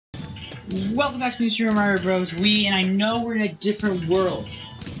Welcome back to New Super Mario Bros. Wii, and I know we're in a different world.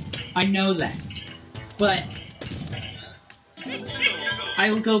 I know that. But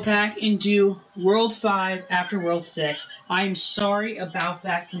I will go back and do World 5 after World 6. I'm sorry about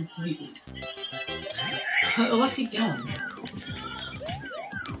that completely. Let's get going.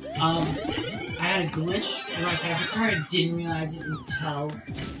 I had a glitch in my capture card. I didn't realize it until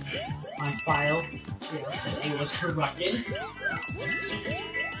my file said it was corrupted.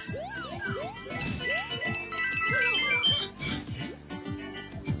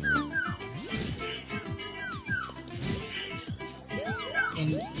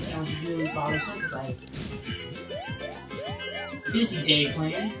 And that was really bothersome because I had a busy day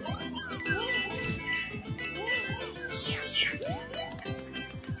planned.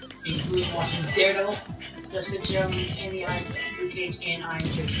 Including watching Daredevil, Jessica Jones, and the Luke Cage, and Iron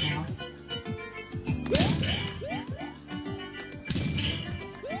Fist channels.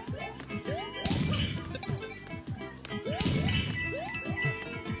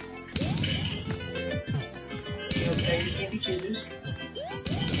 Okay, these can't be choosers.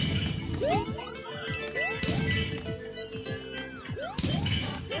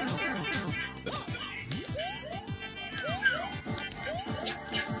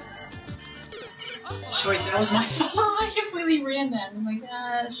 Sorry, that was my fault. I completely ran that. I'm like,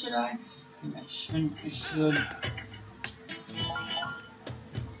 should I? I shouldn't. I should.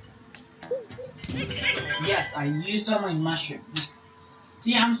 Yes, I used all my mushrooms. So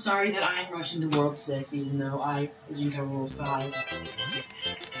yeah, I'm sorry that I'm rushing to World 6, even though I didn't cover World 5.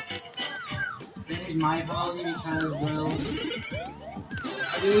 That is my apology because, well,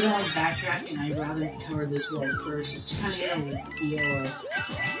 I really don't like backtracking. I'd rather cover this world first, just to kind of get a feel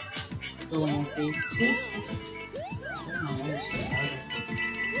of the landscape.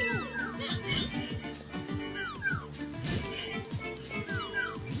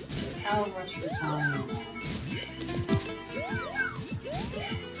 How much for time?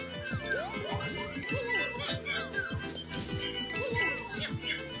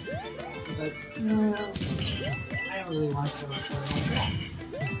 It's like, no, I don't really want to record like that.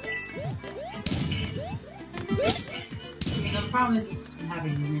 See, the problem is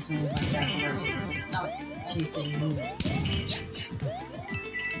having recently like that where it's just like not anything new.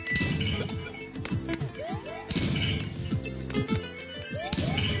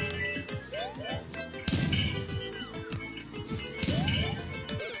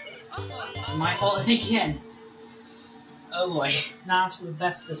 My fault again. Oh boy, not for the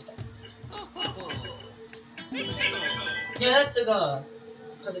best systems. Yeah, that's a go.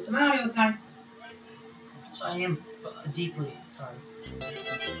 Because it's a Mario Pant. So I am deeply sorry.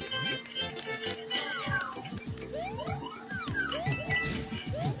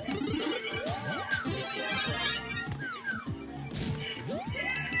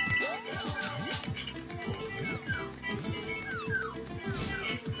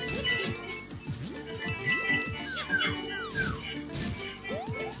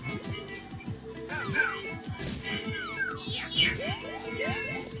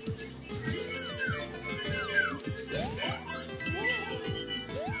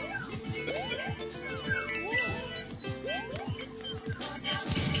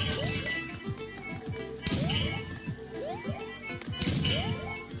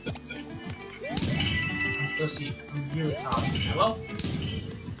 See, I'm really confident. Hello?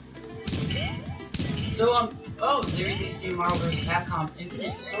 So, oh, they released the Marvel vs. Capcom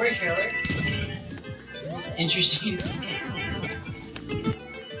Infinite story trailer. It looks interesting.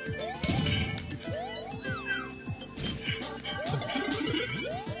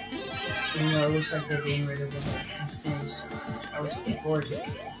 Even though it looks like they're getting rid of the things, I was looking forward to it.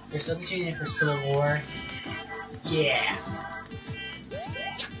 They're substituting it for Civil War. Yeah.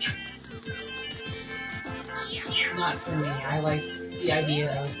 Not for me. I like the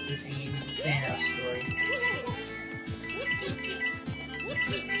idea of it being a Thanos story.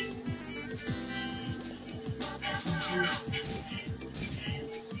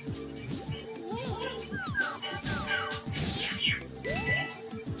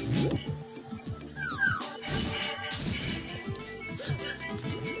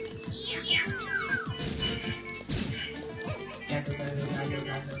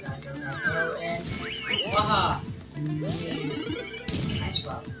 And waha! Nice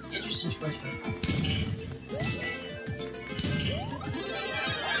job. Interesting choice for the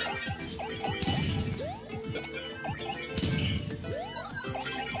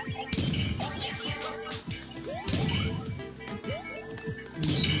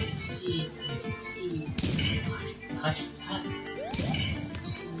you just need to see, hush, hush.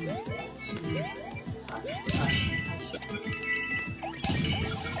 See, hush, hush, hush.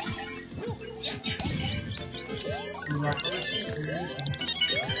 walk on the secrets.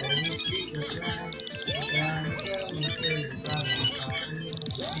 All the secrets around. Gonna kill me till your brother's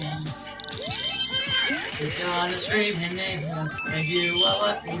calling. We're gonna scream and make them and do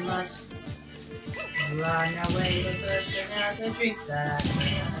what we must. Run away with us and have the drink that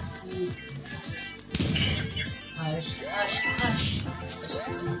I see. Hush, hush, hush.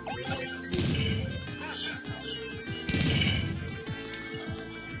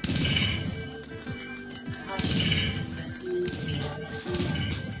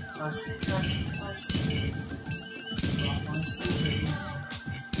 Hush, hush, hush. Walk on secrets.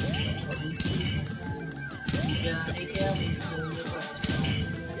 What we see. You gotta kill me till your brother's calling.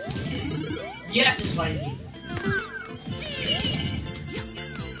 Yes, is what I need.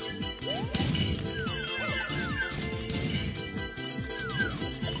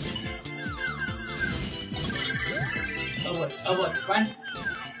 Oh what, run!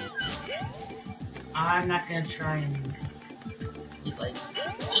 I'm not gonna try and keep like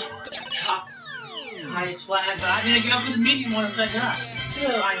top highest flag, but I'm gonna go for the medium one inside that.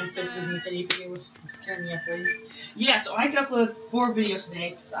 Iron Fist isn't anything you was carrying me up there. Yeah, so I have to upload 4 videos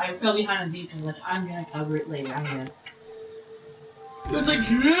today because I fell behind on these because like I'm gonna cover it later. It's like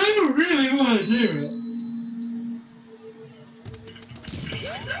I don't really want to do it.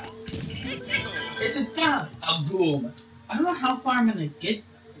 It's a dumb boom. I don't know how far I'm gonna get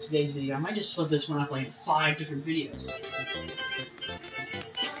today's video. I might just split this one up like 5 different videos.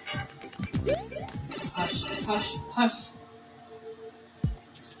 Hush, hush, hush.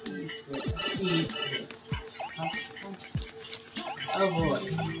 See. Hush, hush. Oh boy.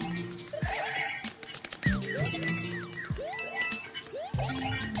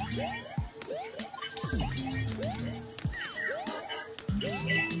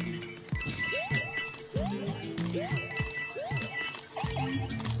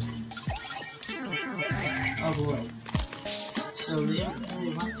 Oh boy. So the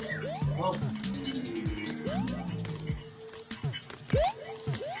whoa.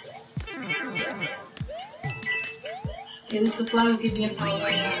 Okay, this is the flower giving it power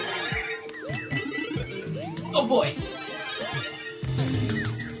right now. Oh boy.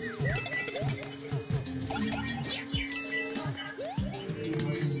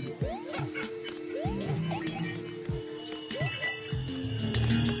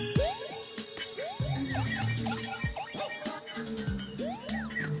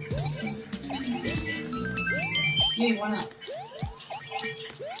 Hey, why not?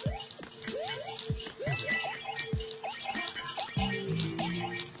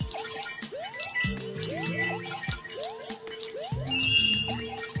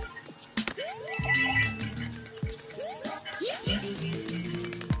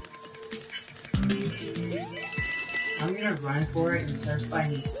 I'm gonna run for it and start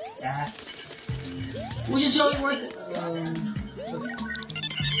finding these stats, which is only worth it.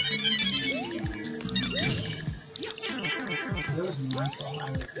 It was my fault.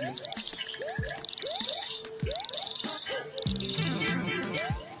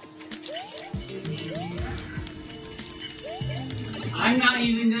 I'm not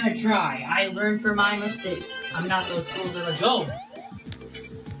even gonna try. I learned from my mistake. I'm not those fools that are go.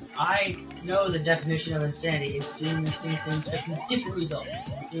 I know the definition of insanity. It's doing the same thing, expecting different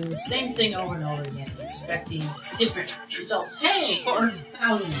results. Doing the same thing over and over again, expecting different results. Hey,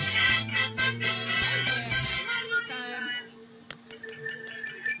 400,000.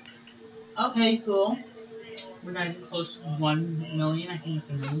 Okay, cool. We're not even close to 1 million. I think it's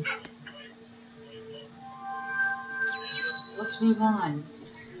a million. Let's move on.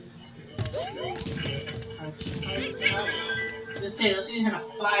 I was gonna say, those things are gonna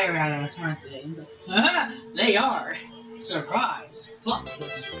fire at us, aren't they? He's like, haha, they are! Surprise! Fuck!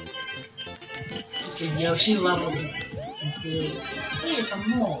 Just a Yoshi level. Hey, it's a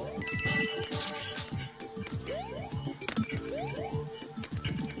mole!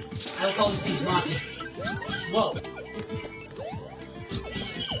 I will call these things monsters. Whoa!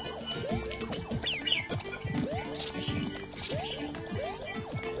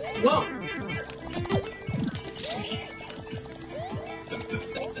 Whoa!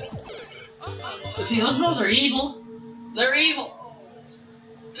 Okay, those moles are evil. They're evil.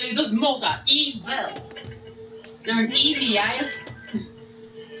 Dude, those moles are evil. They're an EVI.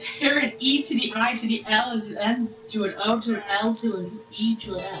 They're an E to the I to the L to the N to an O to an L to an E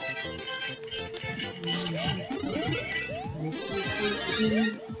to an L.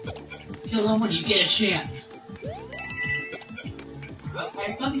 Kill them when you get a chance. I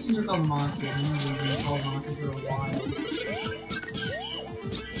thought these things were called monsters. I know they've been called monsters for a while.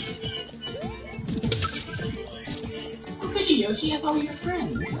 Oh, good Yoshi, I thought we were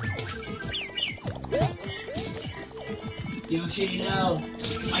friends. Yoshi, no!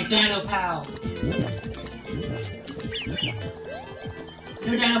 My Dino Pal!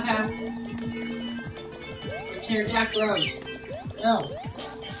 No Dino Pal! Here, Jack Rose! No!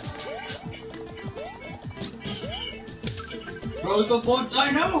 Rose before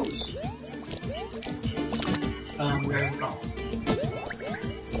dinos! Where are the calls?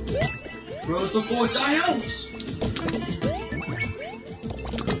 Rose before dinos!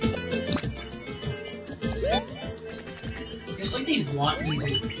 It's like they want you to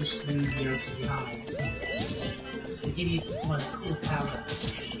just leave Yoshi behind. Just to give you one cool power.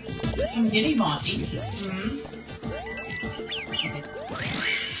 Come get him, Monty.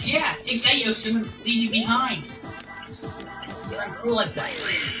 Yeah, take that, Yoshi, and leave you behind. I'm cool like that.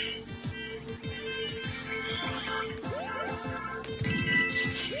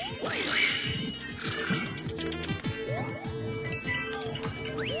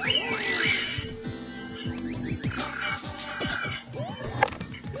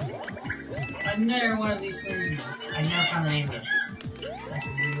 I've never one of these things. I never found the name of it. I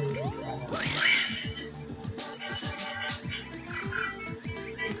can really look that up.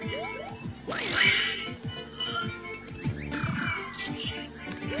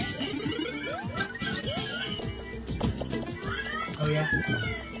 Oh yeah?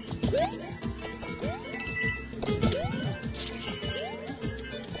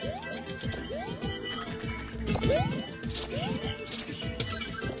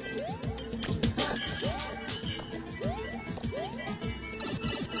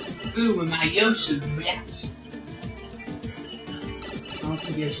 Ooh, when my Yoshi bats. I don't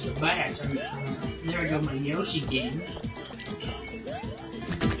think Yoshi's a bat. There I go, my Yoshi game.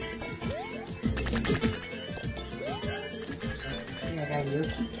 I got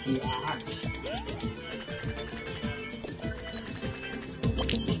Yoshi. Yeah.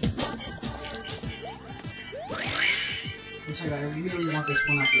 I really want this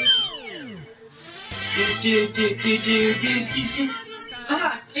one up, Yoshi.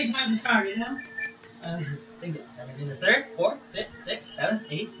 Ah! 8 times the star, you know? This is, I think it's 7. Is it 3rd, 4th, 5th, 6th, 7th,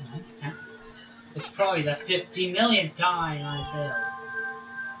 8th, 9th, 10th? It's probably the 50 millionth time I failed.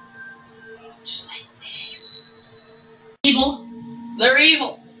 Just like that. Evil! They're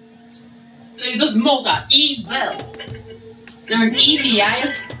evil! So those moles are evil! They're an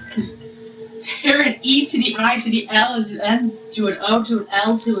EVI. They're an E to the I to the L to an N to an O to an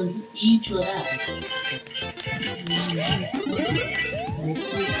L to an E to an S.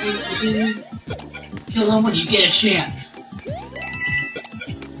 Kill them when you get a chance.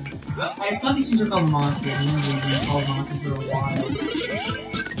 I thought these things were called Monty. I know they've been called Monty for a while.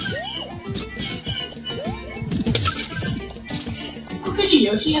 How could you,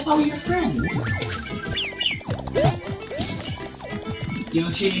 Yoshi? I thought we were friends.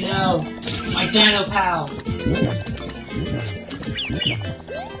 Yoshi, no! My Dino Pal!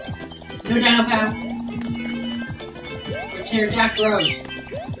 No Dino Pal! Here, Jack Rose!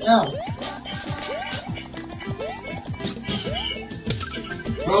 No!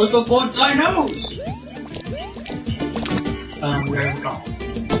 Rose before dinos! Where are the calls?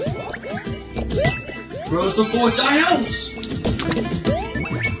 Rose before dinos!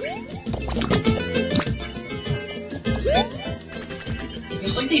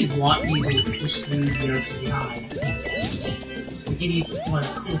 It's like they want you to just leave Yoshi behind. Just to give you one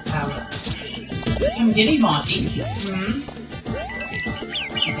cool power. Come get him, Monty.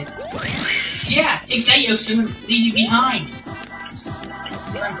 Yeah, take that, Yoshi, and leave you behind.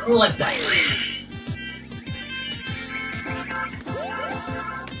 I'm cool like that.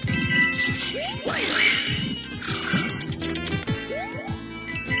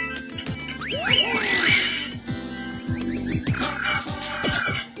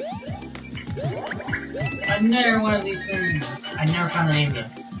 I've never one of these things. I never found the name of it.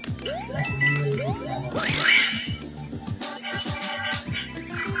 I can really look that up.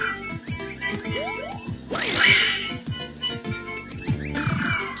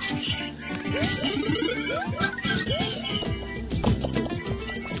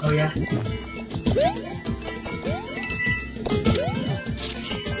 Oh yeah?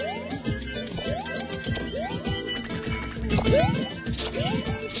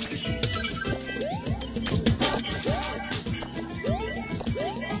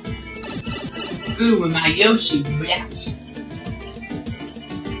 Ooh, when my Yoshi bats.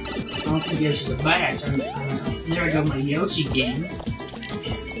 I don't think Yoshi's a bat. There I go, my Yoshi game.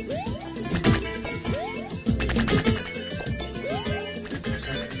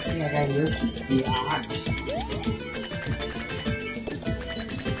 I got Yoshi. Yeah.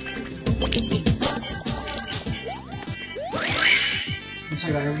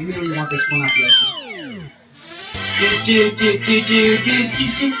 I really want this one up, Yoshi.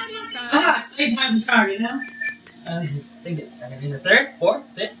 Ah, 3 times the charm, you know? This is, I think it's second. Is it third, fourth,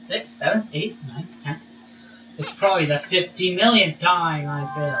 fifth, sixth, seventh, eighth, ninth, 10th? It's probably the 50 millionth time I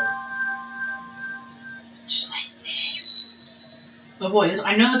failed. Just like this. Oh boy,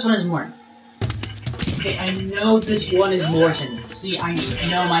 I know this one is Morton. Okay, I know this one is Morton. See, I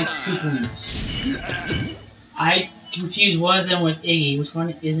know my coupons. I confused one of them with Iggy. Which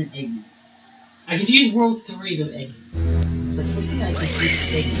one isn't Iggy? I confused World 3s with Iggy. It's like, which one I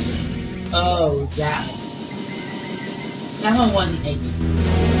confused with Iggy? Oh, that one. That one wasn't Iggy.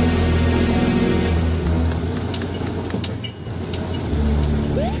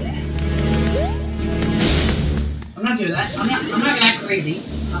 I'm not doing that. I'm not gonna act crazy.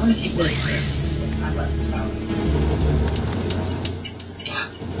 I'm gonna keep this here. I left this out.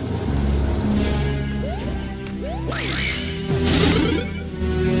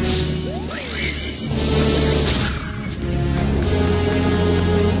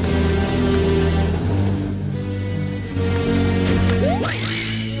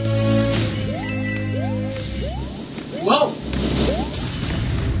 Whoa!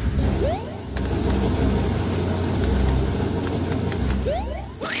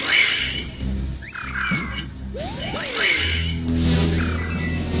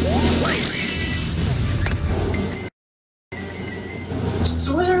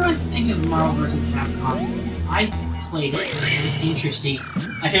 So what does everyone think of Marvel vs. Capcom? I played it, and it was interesting.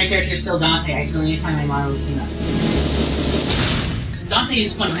 My favorite character is still Dante. I still need to find my Marvel team up. Because Dante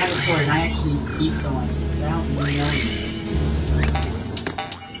is one who has a sword, and I actually beat someone without knowing.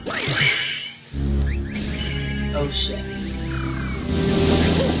 Oh shit.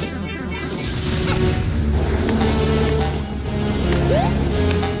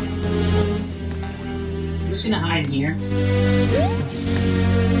 I'm just gonna hide in here.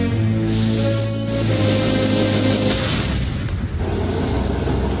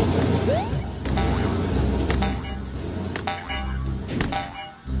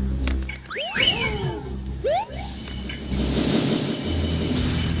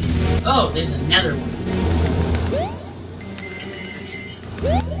 Oh, there's another one.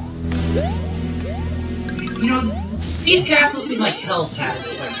 You know, these castles seem like hell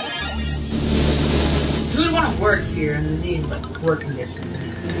castles. Who would want to work here under these like work conditions?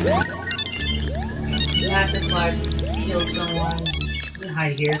 Massive flies, kill someone. I'm gonna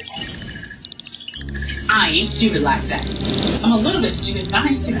hide here. I ain't stupid like that. I'm a little bit stupid, but I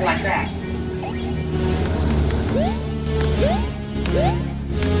ain't stupid like that.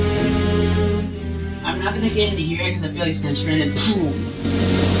 I'm not gonna get into here because I feel like it's gonna turn into boom.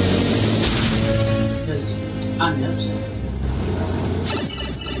 Because I'm nosy.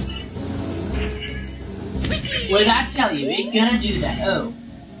 What did I tell you? It ain't gonna do that. Oh.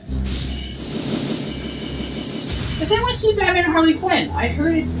 Has anyone seen Batman and Harley Quinn? I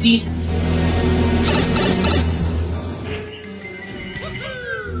heard it's decent.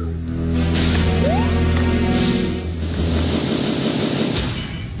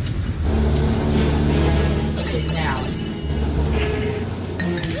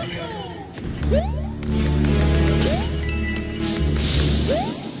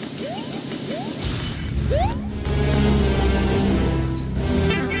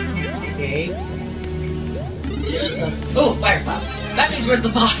 Oh, fire cloud. That means we're at the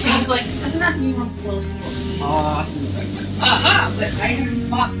boss. I was like, doesn't that mean we're close to the boss? And it's like, aha! But I haven't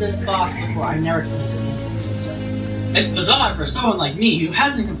fought this boss before. I never completed this game before, so. It's bizarre for someone like me who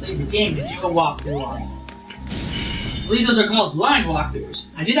hasn't completed the game to do a walkthrough on it. At least those are called blind walkthroughs.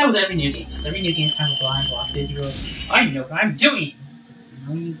 I do that with every new game, because every new game is kind of a blind walkthrough. You go, I know what I'm doing!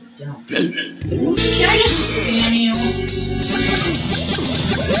 No, you don't. Can I just spam you?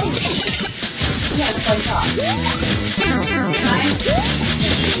 Yeah, it's like that.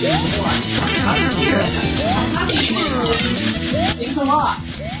 It's a lot.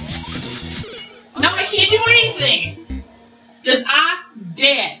 Now I can't do anything! Because I'm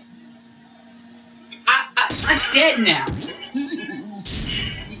dead. I'm dead now.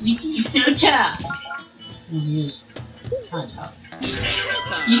 You think you're so tough. He is kind of tough.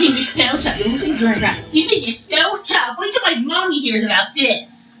 You think you're so tough. Those things are around. You think you're so tough. Wait till my mommy hears about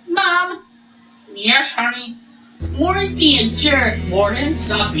this. Mom? Yes, honey? Morton's being a jerk. Morton,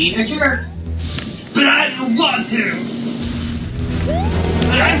 stop being a jerk. But I don't want to.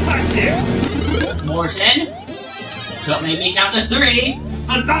 But I want to. Morton? Don't make me count to 3.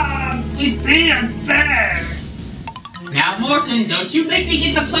 But Mom, it's being unfair. Now, Morton, don't you make me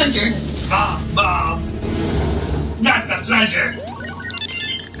get the plunger. Mom. Not the pleasure.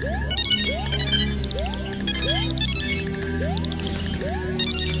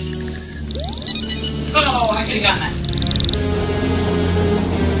 Oh, I could've gotten that.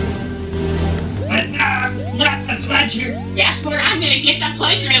 But not the pleasure. Yes, but I'm gonna get the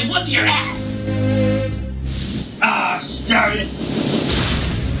pleasure and whoop your ass. Ah, start it.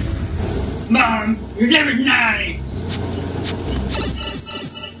 Mom, you're never nice.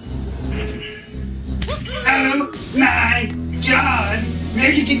 Oh my God!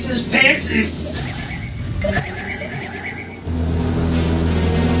 Where'd you get those pantsuits?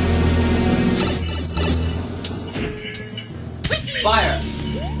 Fire.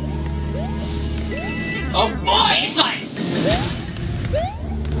 Oh boy, it's like...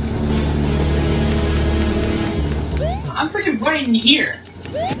 I'm freaking putting in here.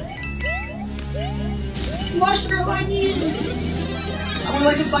 Mushroom, I need it. I would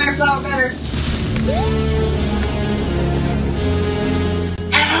like a fire flower better.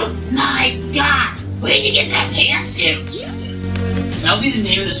 Oh my God! Where did you get that pantsuit? That'll be the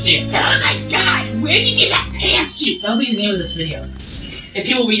name of this video. Oh my God! Where did you get that pantsuit? That'll be the name of this video. And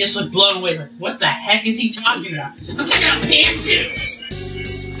people will be just like blown away, like, what the heck is he talking about? I'm talking about pantsuits!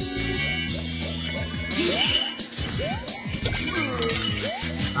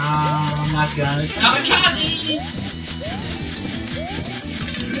 Oh my God. Kamikaze!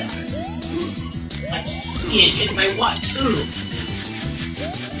 Can't get my what, too?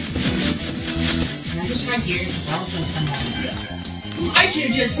 Can I just right here? Because I was gonna come out. I should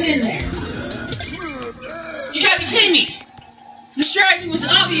have just been there! You gotta be kidding me! The strategy was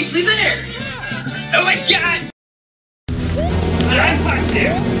obviously there! Oh my God! But I want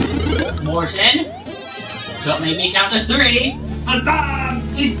to. Morton, don't make me count to 3. But Mom,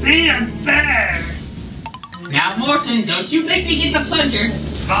 it's being unfair. Now, Morton, don't you make me get the plunger.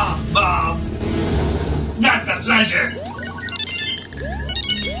 Mom, not the pleasure.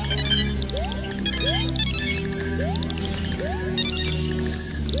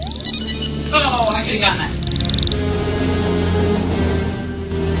 Oh, I could've gotten that.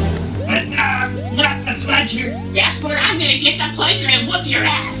 But not the pleasure. Yes, but I'm gonna get the pleasure and whoop your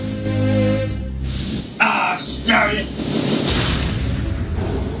ass. Ah, start it.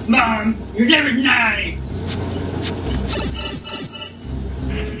 Mom, you're never nice.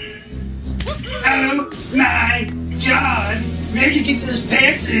 Oh my God! Where'd you get those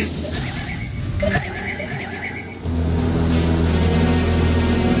pantsuits?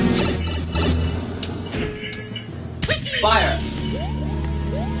 Fire.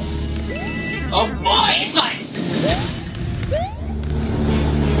 Oh boy, it's like...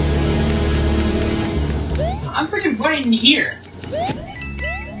 I'm freaking putting in here.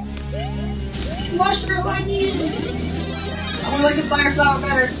 Mushroom, I need it. I would like a fire flower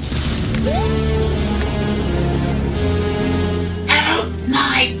better. Oh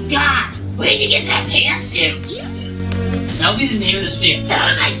my God! Where did you get that pantsuit? That'll be the name of this video. Oh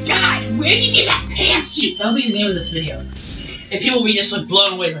my God! Where did you get that pantsuit? That'll be the name of this video. And people will be just like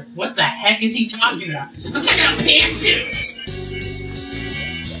blown away, like, what the heck is he talking about? I'm talking about pantsuits!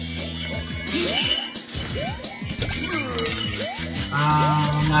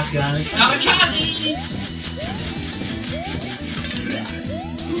 Oh my God. Kamikaze!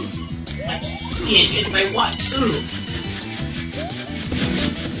 Can't get my what, too?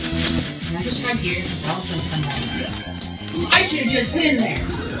 Can I just right here? Because I was gonna come out. I should have just been there!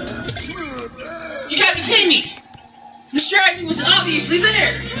 You gotta be kidding me! The strategy was obviously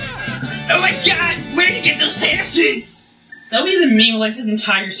there! Oh my God! Where'd you get those pantsuits? That'll be the meme of like this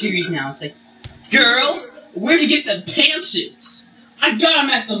entire series now. It's like, girl, where'd you get the pantsuits? I got them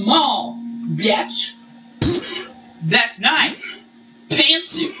at the mall, bitch! That's nice!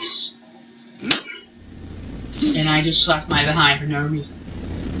 Pantsuits! And I just slapped my behind for no reason.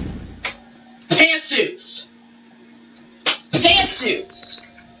 Pantsuits! Pantsuits!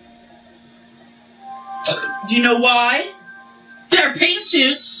 Do you know why? They're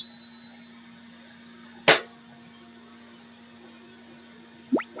pantsuits!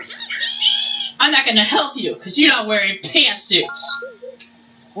 I'm not gonna help you, because you're not wearing pantsuits!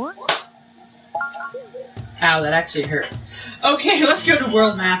 What? Ow, that actually hurt. Okay, let's go to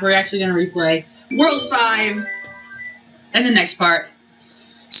World Map. We're actually gonna replay World 5 and the next part.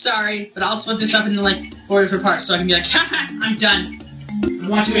 Sorry, but I'll split this up into like 4 different parts so I can be like, haha, I'm done. I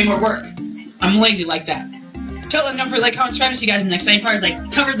want to do any more work. I'm lazy like that. Tell them, don't forget to like, comment, subscribe, see you guys in the next same part as I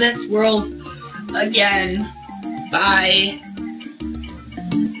cover this world again. Bye.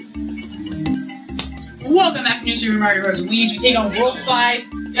 Welcome back to New Super Mario Bros. Wii. We take on World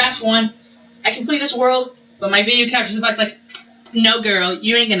 5-1. I complete this world, but my video captures the device like, no girl,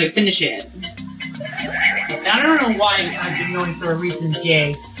 you ain't gonna finish it. Now, I don't know why I've been going for a recent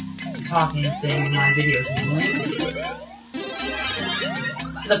gay talking thing in my videos anyway.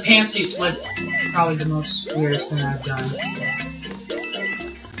 the pantsuits was probably the most weirdest thing I've done.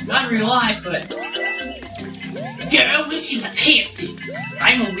 Not in real life, but... Go see the pantsuits!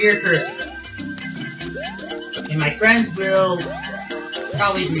 I'm a weird person. And my friends will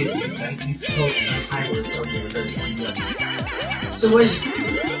probably agree with me, but you told me I was a weird person. So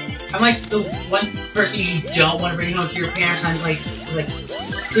I'm like the one person you don't want to bring home to your parents. I'm like,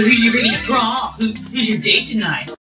 so who are you bringing to prom? Who's your date tonight?